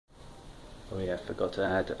Oh yeah, forgot to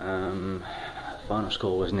add, final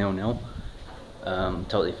score was 0-0.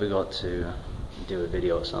 Totally forgot to do a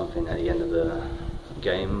video or something at the end of the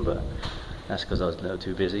game, but that's because I was a little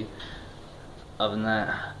too busy. Other than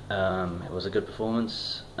that, it was a good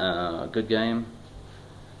performance, good game.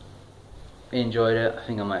 Enjoyed it. I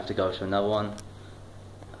think I might have to go to another one.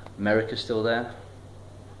 America's still there.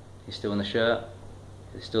 He's still in the shirt.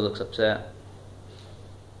 He still looks upset.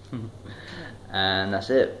 And that's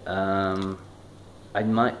it. I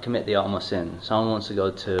might commit the ultimate sin. Someone wants to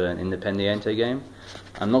go to an Independiente game.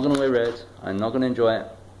 I'm not going to wear red. I'm not going to enjoy it.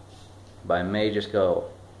 But I may just go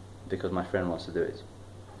because my friend wants to do it.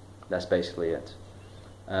 That's basically it.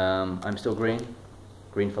 I'm still green.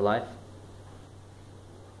 Green for life.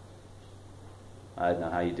 I don't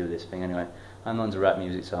know how you do this thing anyway. I'm not into rap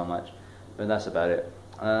music so much. But that's about it.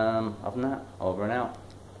 Other than that, over and out.